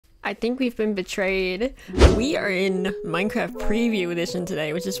I think we've been betrayed. We are in Minecraft Preview Edition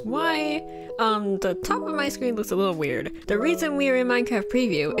today, which is why the top of my screen looks a little weird. The reason we are in Minecraft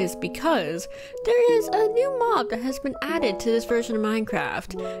Preview is because there is a new mob that has been added to this version of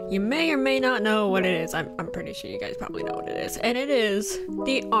Minecraft. You may or may not know what it is. I'm pretty sure you guys probably know what it is. And it is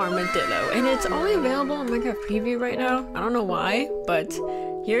the Armadillo. And it's only available in Minecraft Preview right now. I don't know why, but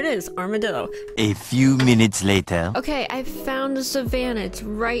here it is, Armadillo. A few minutes later. Okay, I found the savannah. It's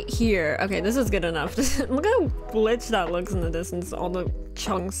right here. Okay, this is good enough. Look how glitched that looks in the distance. All the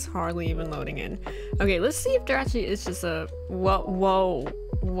chunks hardly even loading in. Okay, let's see if there actually is just a... Whoa.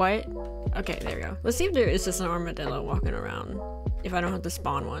 What? Okay, there we go. Let's see if there is just an armadillo walking around. If I don't have to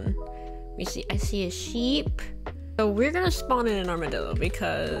spawn one. Let me see. I see a sheep. So we're gonna spawn in an armadillo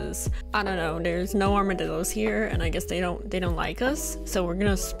because I don't know, there's no armadillos here and I guess they don't like us, so we're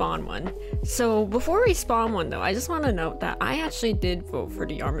gonna spawn one. So before we spawn one though, I just want to note that I actually did vote for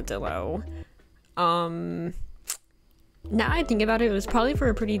the armadillo. Now I think about it, it was probably for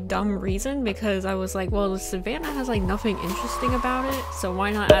a pretty dumb reason because I was like, well, the savannah has like nothing interesting about it, so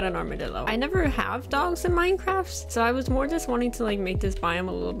why not add an armadillo? I never have dogs in Minecraft, so I was more just wanting to like make this biome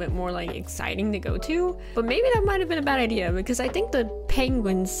a little bit more like exciting to go to, but maybe that might have been a bad idea because I think the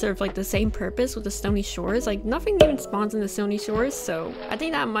penguins serve like the same purpose with the stony shores. Like nothing even spawns in the stony shores, so I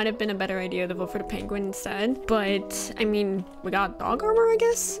think that might have been a better idea to vote for the penguin instead. But I mean, we got dog armor, I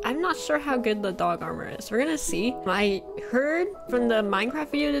guess. I'm not sure how good the dog armor is. We're gonna see. I heard from the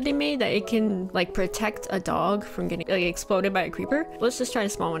Minecraft video that they made that it can like protect a dog from getting like exploded by a creeper. Let's just try to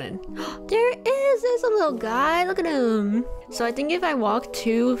spawn one in. There's a little guy, look at him. So I think if I walk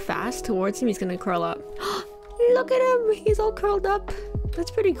too fast towards him, he's gonna curl up. Look at him, he's all curled up.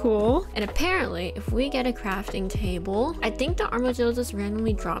 That's pretty cool. And apparently, if we get a crafting table, I think the armadillo just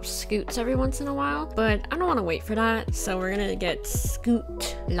randomly drops scoots every once in a while, but I don't want to wait for that. So we're gonna get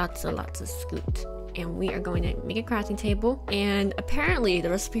scoot, lots of scoot. And we are going to make a crafting table. And apparently the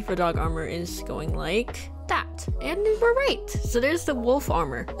recipe for dog armor is going like that. And we're right. So there's the wolf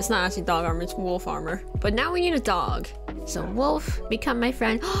armor. It's not actually dog armor, it's wolf armor. But now we need a dog. So wolf, become my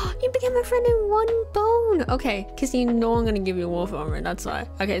friend. You became my friend in one bone. Okay, because you know I'm gonna give you wolf armor, that's why.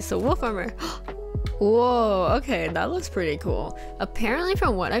 Okay, so wolf armor. Whoa, okay, that looks pretty cool. Apparently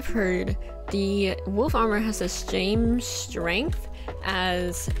from what I've heard, the wolf armor has the same strength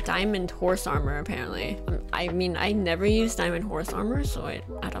as diamond horse armor apparently. I mean, I never used diamond horse armor, so I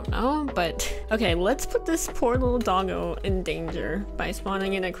don't know, but okay, let's put this poor little doggo in danger by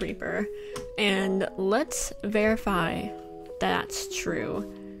spawning in a creeper, and let's verify that's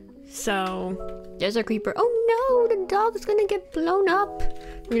true. So there's a creeper. Oh no, the dog is gonna get blown up.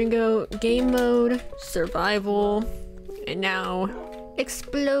 We're gonna go game mode, survival, and now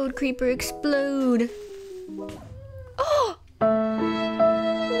explode, creeper, explode. Oh!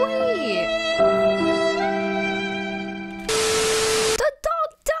 Wait! The dog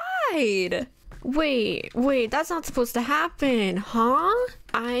died! Wait, that's not supposed to happen, huh?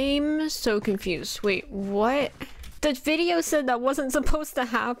 I'm so confused. Wait, what? The video said that wasn't supposed to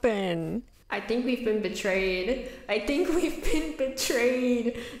happen. I think we've been betrayed.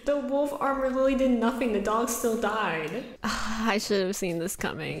 The wolf armor literally did nothing. The dog still died. I should have seen this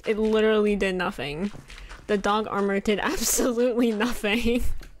coming. It literally did nothing. The dog armor did absolutely nothing.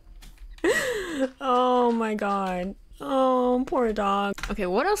 Oh my god. Oh, poor dog. Okay,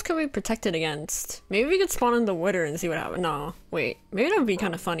 what else could we protect it against? Maybe we could spawn in the water and see what happens. No, wait. Maybe that would be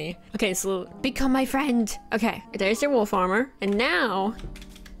kind of funny. Okay, so become my friend. Okay, there's your wolf armor. And now...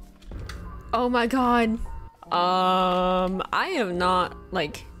 Oh my god. I have not,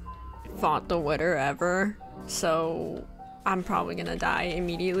 like, fought the wither ever. So I'm probably gonna die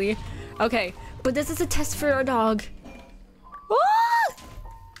immediately. Okay, but this is a test for our dog. Ah!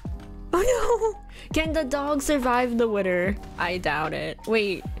 Oh no! Can the dog survive the wither? I doubt it.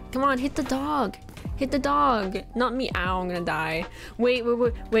 Wait, come on, hit the dog. Hit the dog. Not me. Ow, I'm gonna die. Wait.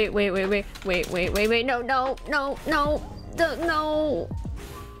 No.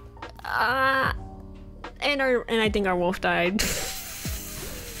 And I think our wolf died.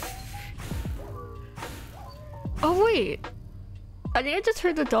 Oh wait. I think I just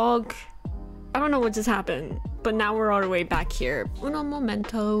heard the dog. I don't know what just happened, but now we're all the way back here. Uno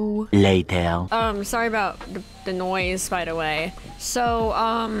momento. Later. Sorry about the noise, by the way. So,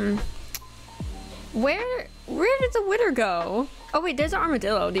 where did the wither go? Oh wait, there's an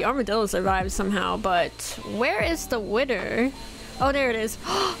armadillo. The armadillo survived somehow, but where is the wither? Oh, there it is.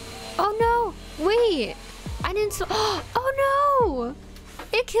 Oh no, wait. I didn't oh no!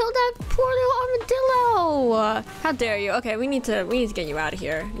 It killed that poor little armadillo! How dare you? Okay, we need to get you out of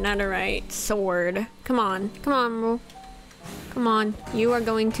here. Netherite sword. Come on, bro. Come on, you are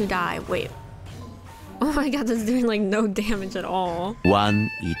going to die. Wait. Oh my god, that's doing like no damage at all. One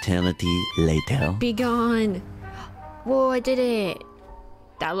eternity later. Be gone. Whoa, I did it.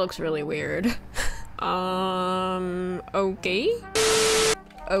 That looks really weird. Okay.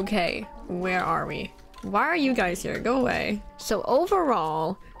 Okay, where are we? Why are you guys here? Go away. So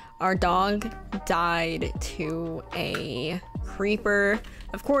overall, our dog died to a creeper.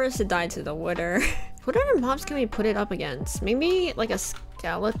 Of course, it died to the wooder. What other mobs can we put it up against? Maybe like a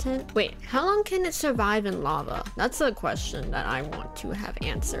skeleton? Wait, how long can it survive in lava? That's a question that I want to have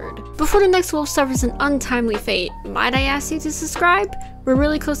answered. Before the next wolf suffers an untimely fate, might I ask you to subscribe? We're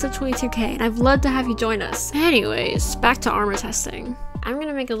really close to 22k and I'd love to have you join us. Anyways, back to armor testing. I'm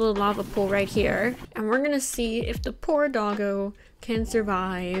gonna make a little lava pool right here and we're gonna see if the poor doggo can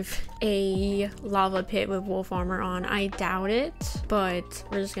survive a lava pit with wolf armor on. I doubt it, but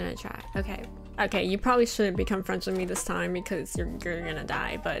we're just gonna try. Okay, you probably shouldn't become friends with me this time because you're gonna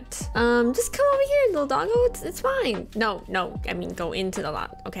die, but just come over here, little doggo. It's fine. No, I mean go into the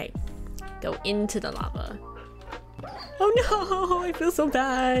lava. Okay, go into the lava. Oh no, I feel so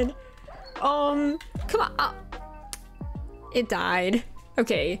bad. Come on. Oh. It died.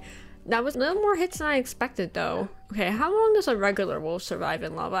 Okay, that was a little more hits than I expected though. Okay, how long does a regular wolf survive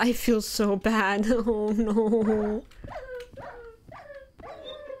in lava? I feel so bad. Oh no.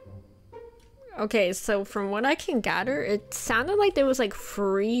 Okay, so from what I can gather, it sounded like there was like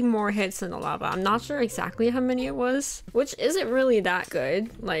 3 more hits in the lava. I'm not sure exactly how many it was, which isn't really that good,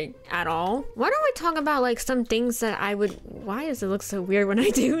 like, at all. Why don't we talk about like some things that I would... Why does it look so weird when I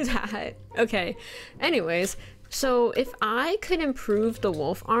do that? Okay, anyways, so if I could improve the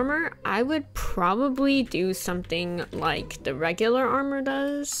wolf armor, I would probably do something like the regular armor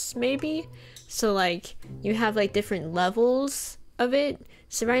does, maybe. So like, you have like different levels of it.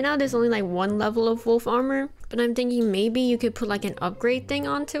 So right now there's only like 1 level of wolf armor, but I'm thinking maybe you could put like an upgrade thing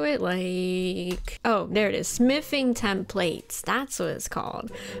onto it, like, oh, there it is, smithing templates, that's what it's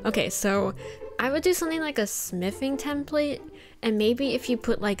called. Okay, so I would do something like a smithing template, and maybe if you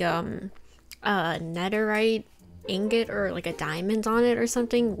put like a netherite ingot or like a diamond on it or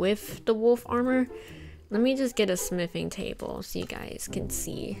something with the wolf armor. Let me just get a smithing table so you guys can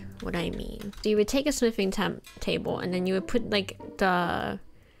see what I mean. So you would take a smithing table and then you would put like the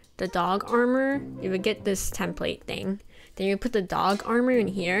dog armor. You would get this template thing. Then you would put the dog armor in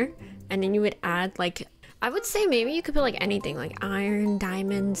here and then you would add like, I would say maybe you could put like anything, like iron,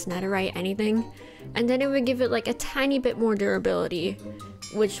 diamonds, netherite, anything. And then it would give it like a tiny bit more durability,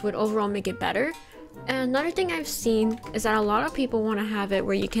 which would overall make it better. And another thing I've seen is that a lot of people want to have it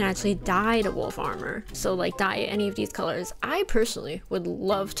where you can actually dye the wolf armor. So like dye any of these colors. I personally would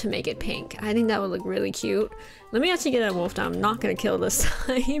love to make it pink. I think that would look really cute. Let me actually get that wolf down. I'm not gonna kill this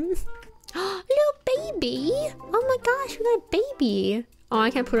time. Little baby! Oh my gosh, we got a baby! Oh, I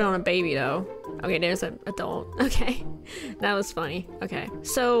can't put it on a baby though. Okay, there's an adult. Okay, that was funny. Okay,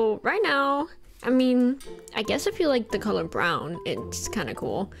 so right now, I mean, I guess if you like the color brown, it's kind of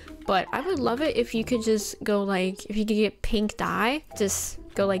cool. But I would love it if you could just go like, if you could get pink dye, just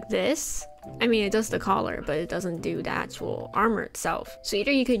go like this. I mean, it does the collar, but it doesn't do the actual armor itself. So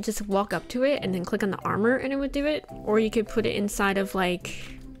either you could just walk up to it and then click on the armor and it would do it. Or you could put it inside of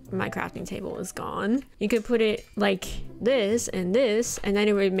like, my crafting table is gone. You could put it like this, and then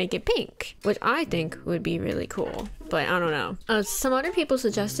it would make it pink, which I think would be really cool. But I don't know. Some other people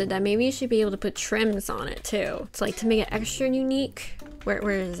suggested that maybe you should be able to put trims on it too. It's like to make it extra unique.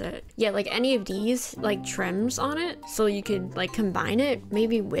 Where is it? Yeah, like any of these like trims on it, so you could like combine it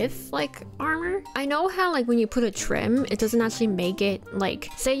maybe with like armor. I know how like when you put a trim, it doesn't actually make it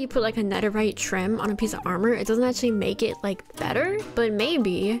like, say you put like a netherite trim on a piece of armor, it doesn't actually make it like better, but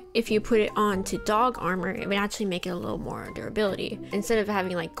maybe if you put it onto dog armor, it would actually make it a little more durability. Instead of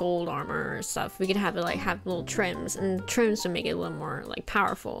having like gold armor or stuff, we could have it like have little trims, and trims to make it a little more like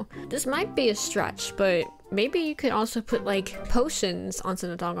powerful. This might be a stretch, but maybe you could also put like potions onto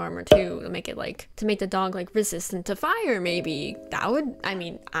the dog armor too, to make it like, to make the dog like resistant to fire. Maybe that would, I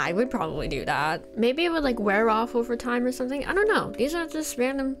mean, I would probably do that. Maybe it would like wear off over time or something. I don't know. These are just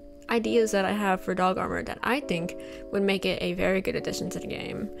random ideas that I have for dog armor that I think would make it a very good addition to the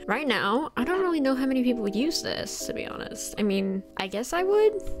game. Right now, I don't really know how many people would use this, to be honest. I mean, I guess I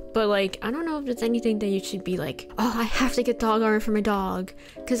would, but like, I don't know if there's anything that you should be like, oh, I have to get dog armor for my dog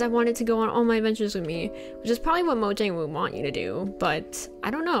because I want it to go on all my adventures with me, which is probably what Mojang would want you to do, but I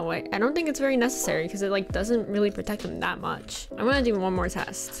don't know. I don't think it's very necessary because it like doesn't really protect them that much. I'm gonna do one more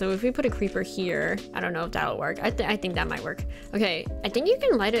test. So if we put a creeper here, I don't know if that'll work. I think that might work. Okay, I think you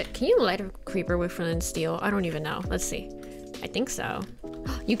can light it. Can you light a creeper with flint and steel? I don't even know. Let's see. I think so.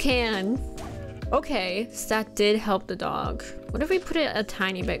 You can. Okay, so that did help the dog. What if we put it a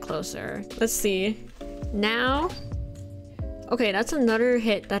tiny bit closer? Let's see. Now, okay, that's another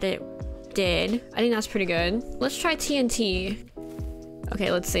hit that it did. I think that's pretty good. Let's try TNT.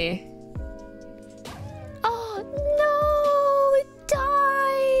 Okay, let's see. Oh no, it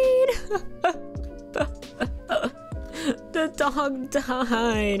died. The dog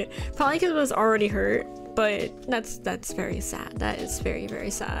died. Probably because it was already hurt. But that's very sad. That is very, very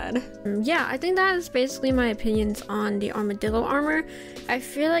sad. Yeah, I think that is basically my opinions on the armadillo armor. I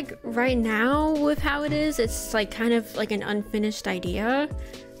feel like right now with how it is, it's like kind of like an unfinished idea.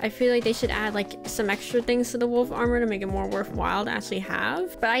 I feel like they should add like some extra things to the wolf armor to make it more worthwhile to actually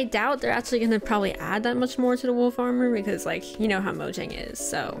have. But I doubt they're actually gonna probably add that much more to the wolf armor because, like, you know how Mojang is.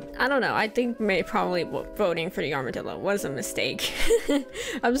 So I don't know. I think probably voting for the armadillo was a mistake.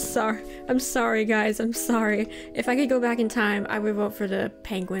 I'm sorry guys. I'm sorry. If I could go back in time, I would vote for the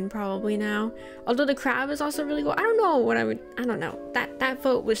penguin probably now. Although the crab is also really cool. I don't know what I don't know. That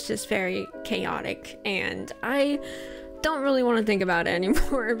vote was just very chaotic, and I don't really want to think about it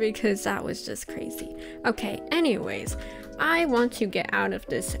anymore because that was just crazy. Okay, anyways, I want to get out of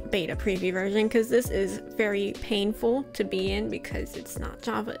this beta preview version because this is very painful to be in because it's not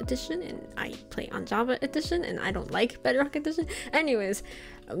Java edition and I play on Java edition and I don't like Bedrock edition. Anyways,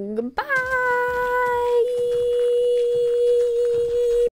 goodbye!